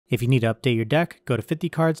If you need to update your deck, go to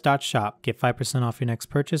 50cards.shop. Get 5% off your next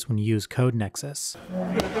purchase when you use code NEXUS.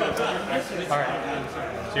 Alright.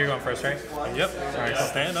 So you're going first, right? Yep. Alright, cool.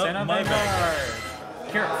 Stand up, my Vanguard.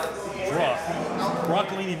 Kira. Draw.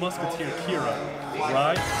 Broccolini Musketeer Kira.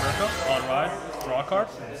 Ride, Merca, on ride, draw a card,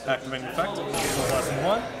 activate effect, lesson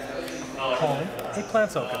 1, home, a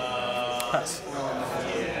plant token. Pass.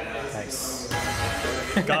 Nice.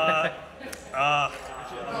 Got,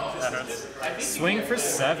 that hurts. Swing for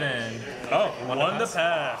 7. Oh, one to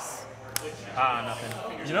pass. Ah,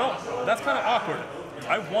 nothing. You know, that's kind of awkward.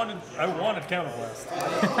 I wanted counterblast.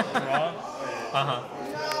 Draw.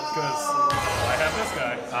 Because I have this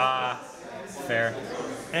guy. Ah, fair.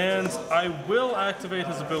 And I will activate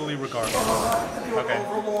his ability regardless. Okay.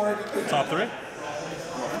 Top 3.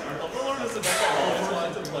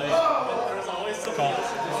 Call.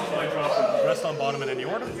 Rest on bottom in any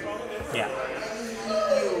order. Yeah.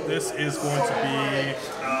 This is going to be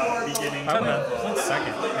beginning 10 men. 1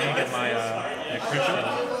 second. I need to get my creature.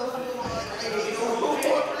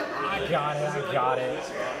 I got it.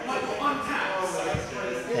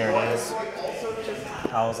 There it is.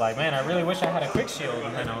 I was like, man, I really wish I had a quick shield.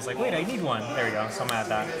 And then I was like, wait, I need one. There we go. So I'm at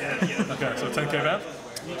that. Okay, so 10k van.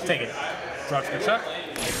 Take it. Draw trigger check.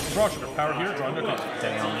 Draw trigger. Power here, drawing your card.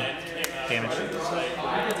 Damage.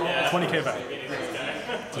 20k van.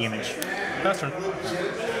 Damage. Pass turn.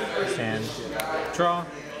 And draw.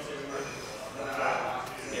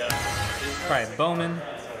 Alright, Bowman.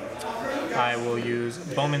 I will use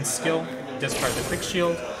Bowman's skill. Discard the quick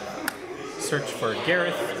shield. Search for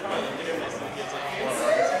Gareth.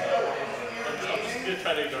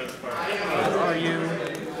 Where are you?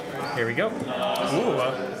 Here we go. Ooh,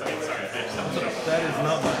 that is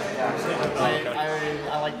not bad.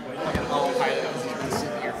 I like fucking autopilot.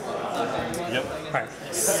 Yep. Alright.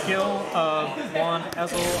 Skill of Wand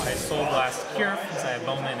Ezel. I Soul Blast Cure because I have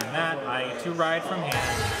Bowman in that. I get 2 ride from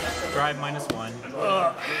hand. Drive -1.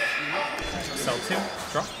 Sell 2.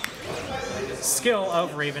 Draw. Skill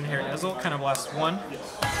of Ravenhair Ezel. Counterblast 1.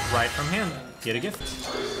 Ride from hand. Get a gift.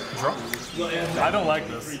 Draw. I don't like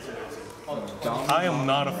this. I am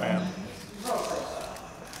not a fan.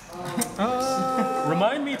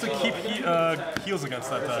 Remind me to keep heals against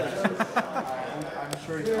that deck.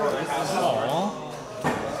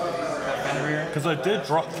 Because I did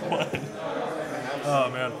drop one. Oh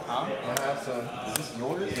man. Is this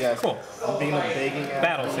yours? Yeah. Cool. I'm being a begging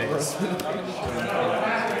Battle phase.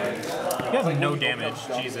 You have no damage.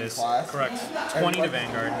 Jesus. Correct. 20 to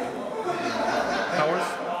Vanguard. Powers.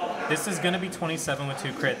 This is going to be 27 with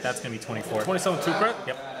 2 crit. That's going to be 24. 27 2 crit?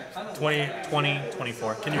 Yep. 20.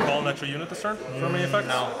 24. Can you call an extra unit this turn from any effects?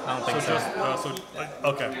 No, I don't think so.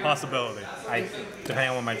 Okay, possibility. Depending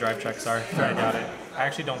on what my drive checks are, I doubt it. I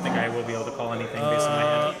actually don't think I will be able to call anything based on my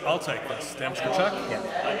hand. I'll take this. Damage per check? Yeah.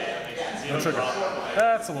 No trigger.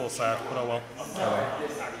 That's a little sad, but oh well.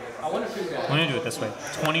 I'm going to do it this way.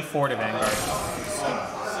 24 to Vanguard.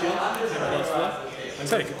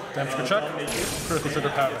 Take. Damage per check. Critical trigger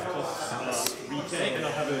pattern.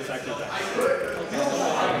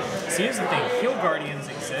 See, here's the thing. Heal Guardians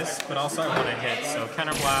exist, but also I want to hit. So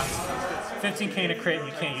Counterblast, 15k to crit,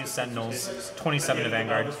 you can't use Sentinels. 27 to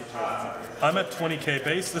Vanguard. I'm at 20k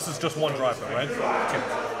base. This is just 1 drive though, right?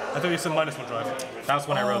 I thought you said -1 drive. That was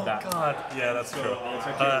when I wrote that. God, yeah, that's true.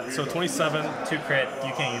 So 27. 2 crit,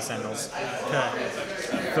 you can't use Sentinels. Okay.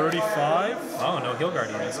 35. Oh, no Heal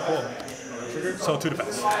Guardians. Cool. So 2 to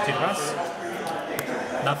pass. 2 to pass.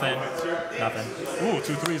 Nothing. Nothing. Ooh,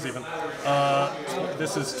 2 3s even.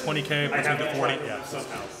 This is 20k, puts me to 40. Yeah.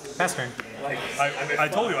 Pass turn. I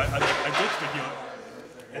told you, I ditched the heal.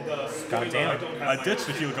 God damn. I ditched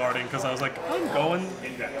the heal guarding because I was like, I'm going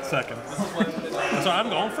second. So I'm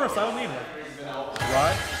going first, I don't need one.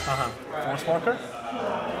 Right? Force marker.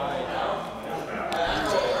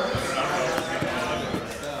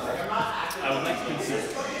 I will next concede.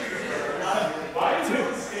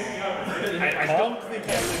 I don't think I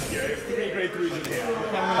live here. I have 3 grade 3s in here.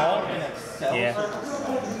 Call. Yeah.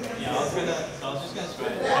 I was just gonna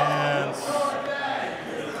switch. And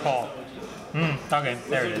call. Okay,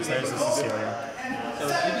 there it is. There's the Cecilia.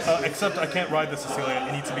 Except I can't ride the Cecilia.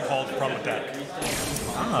 It needs to be called from a deck.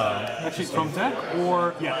 Oh. Actually, from deck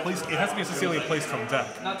or yeah, please. It has to be a Cecilia placed from deck.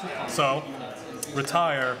 So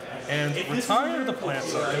retire and retire the plant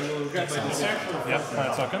token. Yep,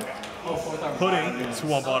 plant token. Putting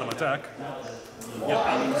 2 on bottom of deck. Yep.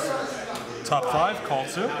 Top 5, call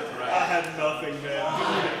 2. I had nothing,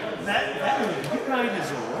 man. That grind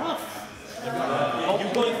is rough. You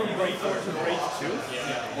going from grade 4 to grade 2?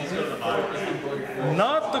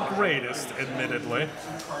 Not the greatest, admittedly.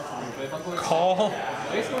 Call.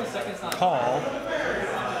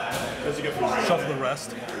 Shuffle the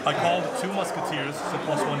rest. I called 2 musketeers, so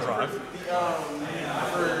 +1 drive.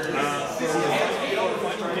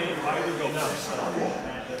 Final game, I would go first.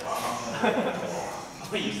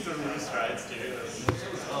 I used to lose strides too.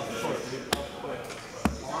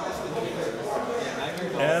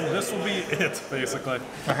 And this will be it, basically.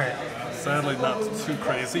 Alright. Sadly, not too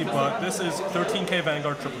crazy, but this is 13k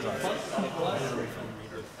Vanguard triple drive.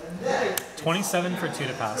 27 for 2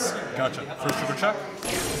 to pass. Gotcha. First trigger check.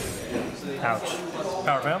 Ouch.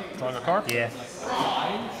 Power Vam, drawing a card. Yeah.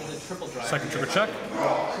 Second trigger check.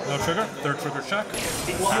 No trigger. Third trigger check.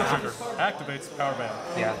 Fourth trigger. Activates Power Vam.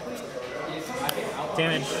 Yeah.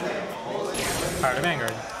 Damage. Power to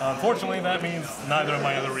Vanguard. Unfortunately, that means neither of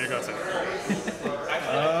my other rear guts hit.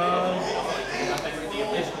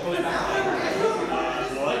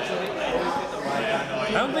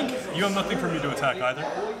 I don't think you have nothing for me to attack either.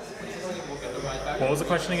 What was the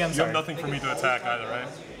question again? You Sorry. have nothing for me to attack either, right?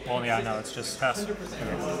 Well, yeah, no, it's just Pass.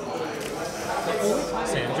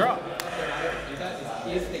 sand drop.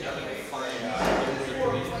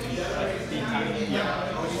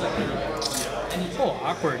 It's a little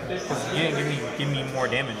awkward because you didn't give me more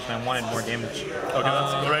damage, and I wanted more damage. Okay,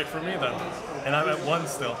 that's great for me then. And I'm at 1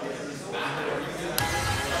 still.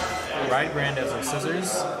 Ride Grand Ezel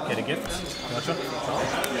Scissors. Get a gift. Gotcha.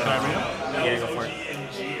 Can I read it? Yeah, go for it.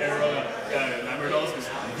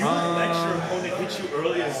 You let your opponent hit you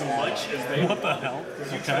early as much as they What the hell?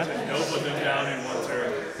 You try to Nova them down in 1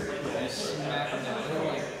 turn.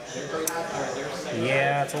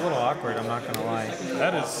 Yeah, it's a little awkward, I'm not gonna lie.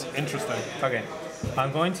 That is interesting. Okay,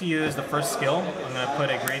 I'm going to use the first skill. I'm going to put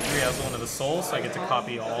a grade 3 Ezel into the soul, so I get to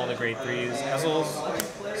copy all the grade 3s Ezels.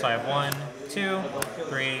 So I have 1, 2,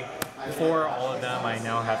 3, 4, all of them. I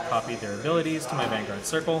now have copied their abilities to my Vanguard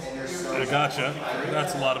circle. I gotcha.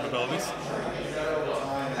 That's a lot of abilities.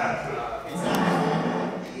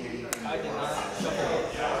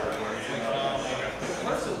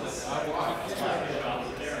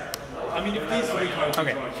 I mean, if these 3 cards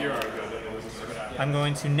Okay. are here are good, I'm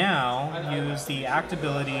going to now use the act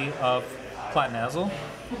ability of Platinum Ezel.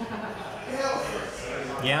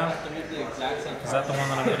 Yeah? Is that the one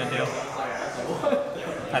that I'm going to do?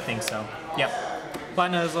 I think so. Yep.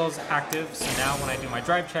 Platinum Ezel is active, so now when I do my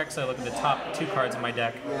drive checks, I look at the top 2 cards in my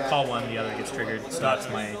deck, call one, the other gets triggered. So that's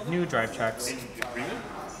my new drive checks.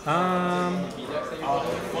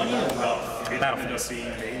 Battlefield.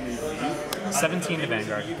 17 to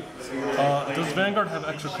Vanguard. Does Vanguard have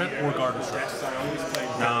extra crit or guard restricts?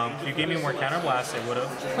 If you gave me more counter blast, it would have.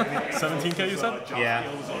 17k you said? Yeah.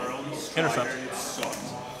 Intercept.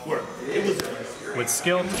 It was With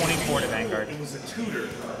skill, 24 to Vanguard. it was a tutor,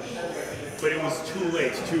 but it was too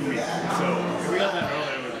late, too weak. So if we got that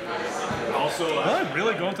earlier. Also, Will I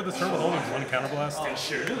really go into this turn with only 1 counterblast?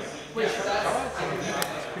 sure.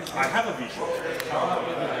 I have a V-Shot.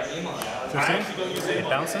 I actually don't use It it.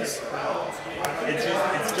 bounces. It's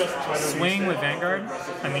just trying to Swing with Vanguard.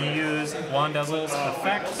 I'm going to use Wand Ezel's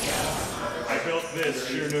effect I built this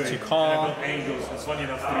to call, I built angles. It's funny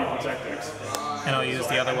enough, 3 protectors. and I'll use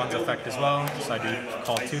the other one's effect as well. So I do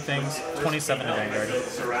call 2 things. 27 to Vanguard.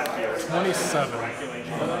 27.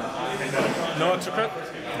 No extra crit?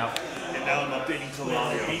 No. And now I'm updating to the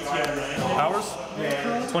ATM. Powers?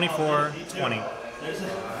 24, 20.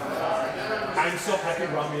 I'm so happy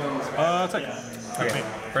Rami on this. Take it. Okay,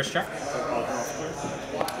 first check.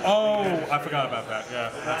 Oh, I forgot about that.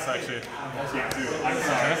 Yeah, that's actually...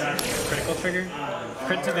 Critical trigger.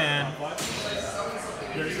 Crit to Van.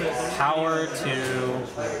 Power to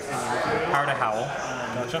Howl.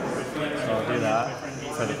 Gotcha. So I'll do that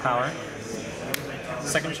for the power.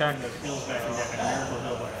 Second check.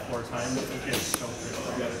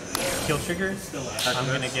 Kill trigger. I'm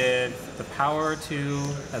going to give the power to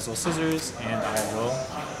Ezel Scissors, and I will.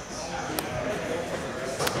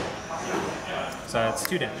 So that's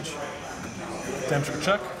 2 damage. Damage trigger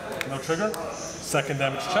check. No trigger. Second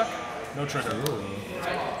damage check. No trigger. Ooh.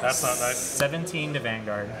 That's not nice. 17 to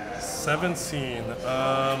Vanguard. 17.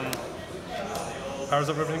 Powers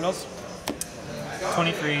of everything else?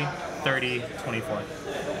 23, 30, 24.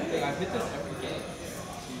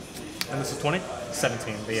 And this is 20?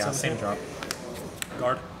 17, but yeah, 17. same drop.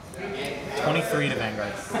 Guard. 23 to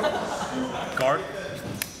Vanguard. Guard.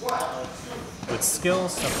 With skill,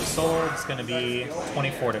 stuff to soul, it's going to be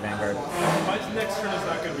 24 to Vanguard. My next turn is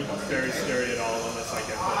not going to be very scary at all unless I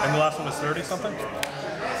get that. And the last one was 30 something?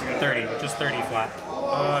 30, just 30 flat.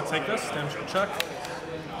 Take this. Damage trigger check.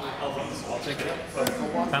 I'll take it.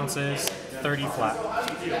 Bounces, 30 flat.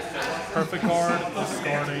 Perfect guard.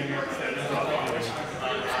 Discarding.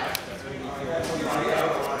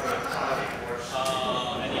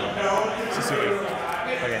 Cecilia.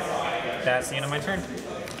 Okay. That's the end of my turn.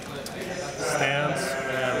 Stands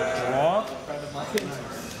and draw.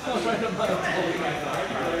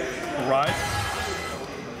 Ride.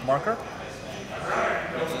 Marker.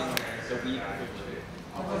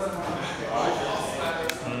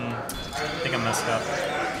 I think I messed up.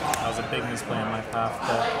 That was a big misplay on my path,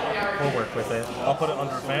 but we'll work with it. I'll put it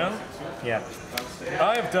under Van. Yeah.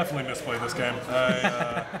 I have definitely misplayed this game.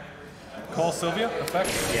 I call Sylvia, effect,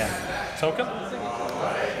 Yeah. token,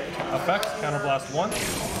 effect, counterblast 1,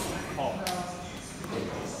 call.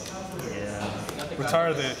 Yeah.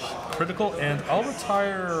 Retire the critical, and I'll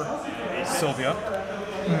retire Sylvia.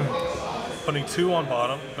 Putting 2 on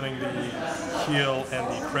bottom, putting the heal and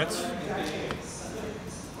the crit.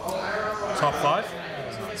 Top 5.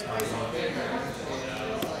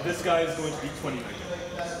 This guy is going to be 20 million.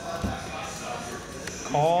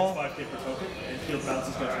 Call, 5k per token, and he'll bounce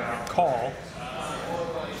his guys around. call.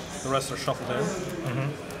 The rest are shuffled in.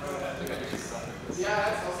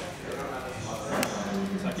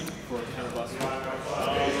 Attacking for counterblast.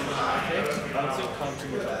 Okay, bouncing, calm 2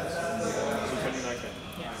 more times. So 29k.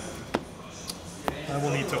 I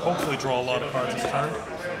will need to hopefully draw a lot of cards this turn.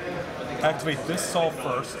 Activate this Soul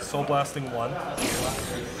first, Soul Blasting 1.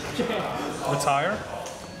 Retire.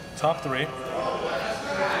 Top 3.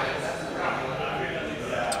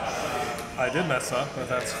 I did mess up, but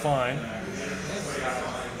that's fine.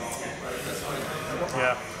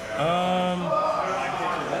 Yeah.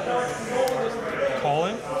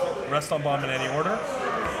 Calling. Rest on bomb in any order.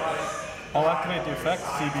 I'll activate the effect,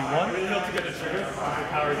 CB1.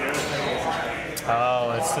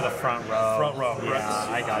 Oh, it's to the front row. Front row, correct. Yeah,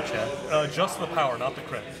 I gotcha. Just the power, not the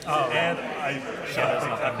crit. Oh, right. And I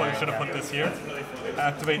probably should have put this here.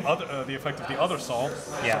 Activate the effect of the other Soul.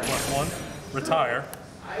 Yeah. So +1. Retire.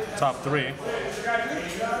 Top 3.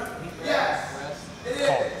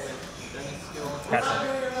 Call. Gotcha.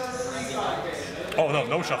 Oh no,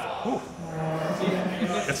 no shuffle. Whew.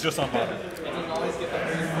 It's just on bottom.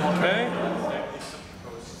 Okay.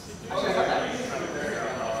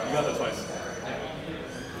 You got that twice.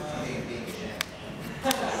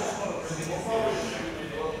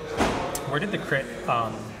 Where did the crit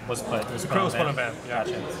was put? Was Crit was put on Van. Yeah.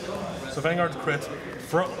 Gotcha. So Vanguard's crit.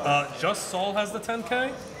 Just Soul has the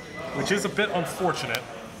 10k, which is a bit unfortunate.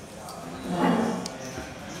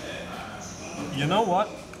 You know what?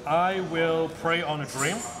 I will prey on a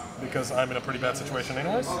dream, because I'm in a pretty bad situation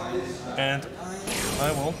anyways. And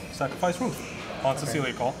I will sacrifice Ruth on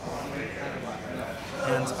Cecilia call.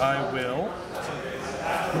 And I will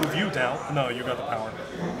move you down. No, you got the power.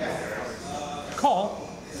 Call.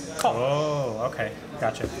 Call. Oh, okay.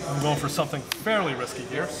 Gotcha. I'm going for something fairly risky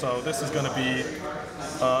here, so this is going to be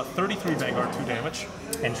 33 Vanguard, 2 damage,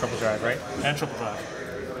 And triple drive, right? and triple drive.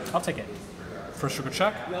 I'll take it. First trigger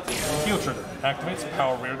check, heal trigger, activates,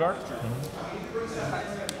 power rear guard.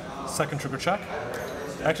 Second trigger check,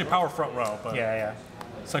 actually power front row, but Yeah,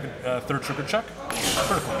 second, third trigger check,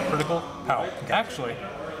 critical, power. Actually,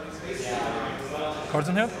 cards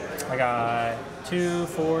in hand, I got 2,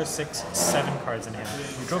 4, 6, 7 cards in hand.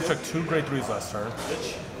 you drove check 2 grade 3s last turn.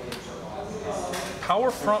 Power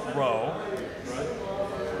front row,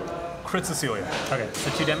 crit Cecilia. Okay, so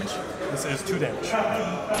 2 damage. This is 2 damage.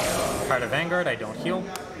 Card of Vanguard, I don't heal.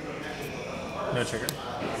 No trigger.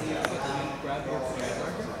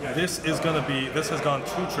 This is going to be, this has gone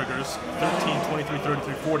 2 triggers, 13, 23,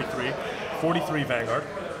 33, 43, 43 Vanguard.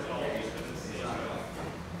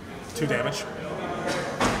 2 damage.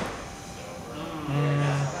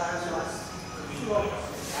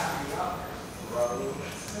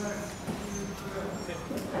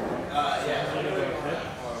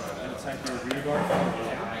 And attack your rear guard.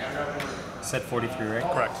 Said 43, right?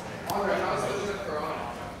 Correct.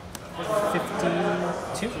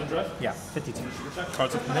 52? Yeah, 52.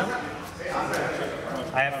 Cards up and down.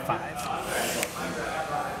 I have 5.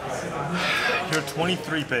 You're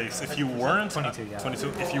 23 base. If you weren't 22, yeah. 22.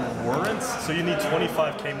 If you weren't, so you need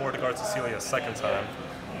 25k more to guard Cecilia a second time.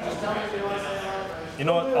 You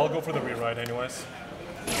know what? I'll go for the rewrite anyways.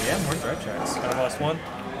 Yeah, more drive checks. Kind of last one.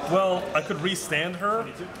 Well, I could restand her,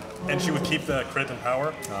 and she would keep the crit and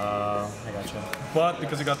power. I gotcha. But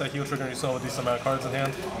because you got that heal trigger and you still have a decent amount of cards in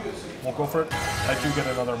hand, won't go for it. I do get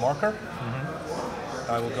another marker.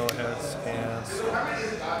 I will go ahead and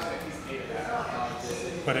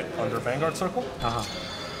put it under Vanguard Circle.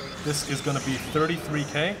 This is going to be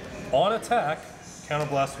 33k. On attack,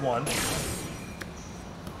 counterblast 1.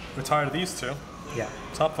 Retire these 2. Yeah.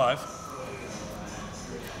 Top 5.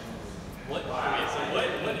 What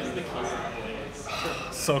is the key?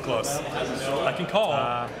 So close. I can call,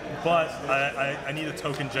 but I need a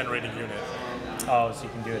token generating unit. Oh, so you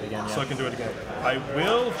can do it again. Yeah. So I can do it again. I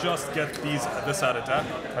will just get this out of deck.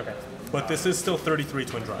 Okay. But this is still 33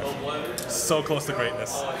 Twin Drive. So close to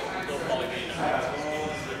greatness.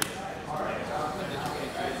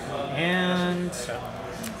 And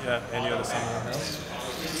Yeah, any other summon in the house?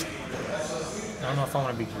 I don't know if I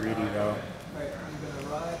want to be greedy though.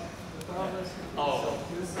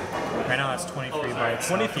 Right now that's 23 by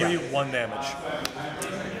itself. 23, Yeah. 1 damage.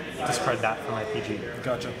 Discard that for my PG.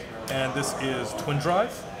 Gotcha. And this is Twin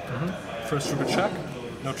Drive. First trigger check.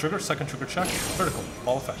 No trigger. Second trigger check. Critical.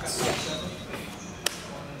 All effects.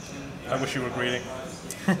 I wish you were greedy.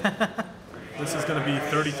 This is going to be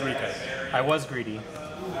 33k. I was greedy.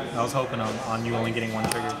 I was hoping on you only getting 1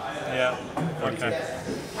 trigger. Yeah. Okay.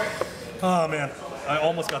 Oh man, I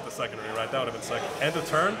almost got the secondary right. That would have been sick. End of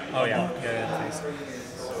turn. Oh yeah. Yeah, please.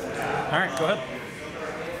 All right, Go ahead.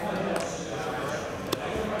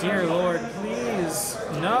 Dear Lord, please.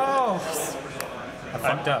 No. I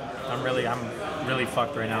fucked up. I'm really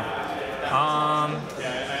fucked right now.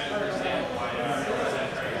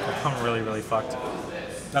 I'm really fucked.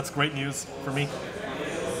 That's great news for me.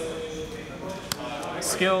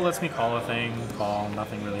 Skill lets me call a thing. Call.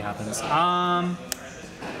 Nothing really happens.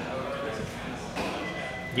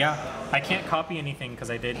 Yeah, I can't copy anything because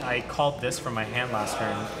I called this from my hand last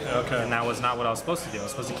turn. Okay. And that was not what I was supposed to do. I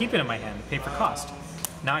was supposed to keep it in my hand, pay for cost.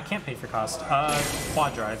 Now I can't pay for cost.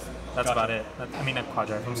 Quad drive. That's Gotcha. about it. I mean, not quad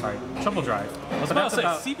drive. I'm sorry. Triple drive. I was about to say,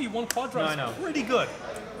 CB1 quad drive No, I is know. pretty good.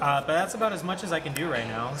 But that's about as much as I can do right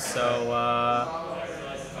now. So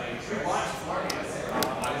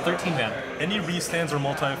 13 van. Any restands or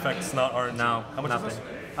multi-effects not RNG? No, How much nothing. is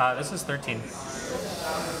This is 13.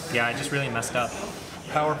 Yeah, I just really messed up. this?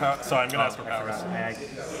 Power. Sorry, I'm going to ask for I powers. forgot. I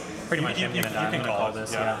pretty much am you gonna die. can I'm gonna call call it,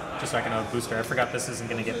 this, yeah. just so I can have a booster. I forgot this isn't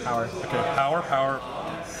gonna get power. Okay, power.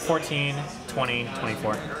 14, 20,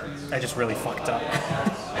 24. I just really fucked up.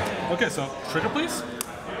 Okay, so trigger, please.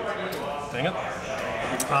 Dang it.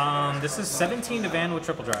 This is 17 to van with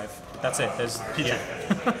triple drive. That's it. There's PG.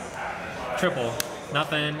 triple.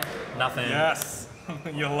 Nothing. Yes.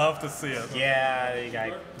 You love to see it. Yeah,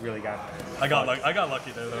 I really got. I got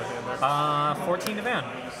lucky there, though. At the end there. 14 to van.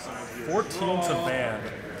 14 to van.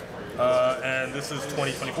 And this is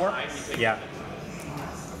 2024. Yeah.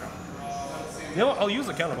 You know what? I'll use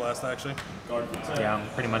the counterblast actually. Yeah, I'm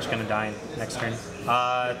pretty much gonna die next turn.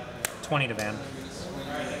 20 to van.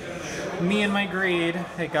 Me and my greed,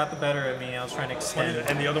 it got the better of me. I was trying to extend.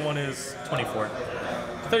 And the other one is. 24. I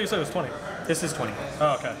thought you said it was 20. This is 20.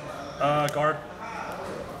 Oh, okay. Guard.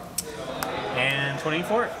 And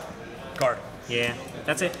 24. Guard. Yeah,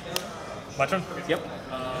 that's it. My turn. Yep.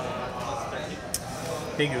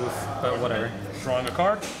 Big oof, but whatever. Drawing a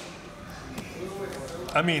card.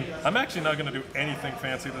 I mean, I'm actually not going to do anything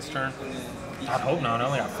fancy this turn. I'd hope not. I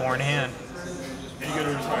only got 4 in hand.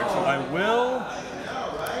 I will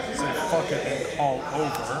say fuck it and call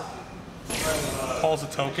over. Calls a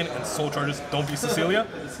token and soul charges. Don't be Cecilia.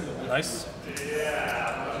 Nice.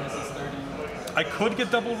 I could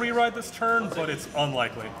get double reride this turn, but it's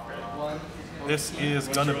unlikely. This is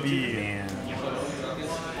gonna be Man.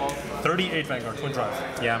 38 Vanguard, Twin Drive.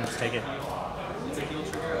 Yeah, I'm just taking.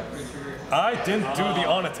 I didn't do the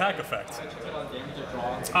on attack effect.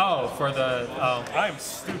 Oh, for the. Oh. I'm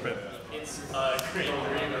stupid.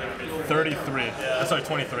 33. Sorry,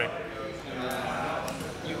 23.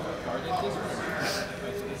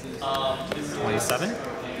 27? Did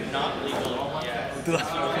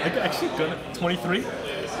I actually gonna 23?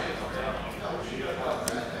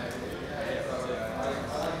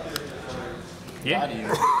 Yeah.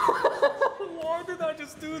 Why did I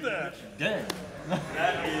just do that? Dang.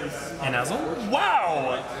 An Ezel?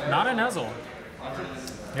 Wow! Not an Ezel.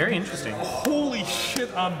 Very interesting. Holy shit,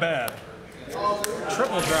 I'm bad.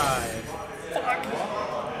 Triple drive.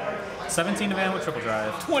 Fuck. 17 to van with triple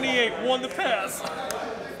drive. 28 won the pass.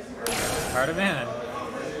 Heart of van.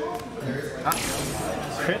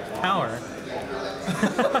 Crit power.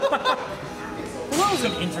 Well, that was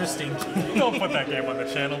an interesting game. Don't put that game on the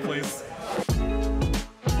channel, please.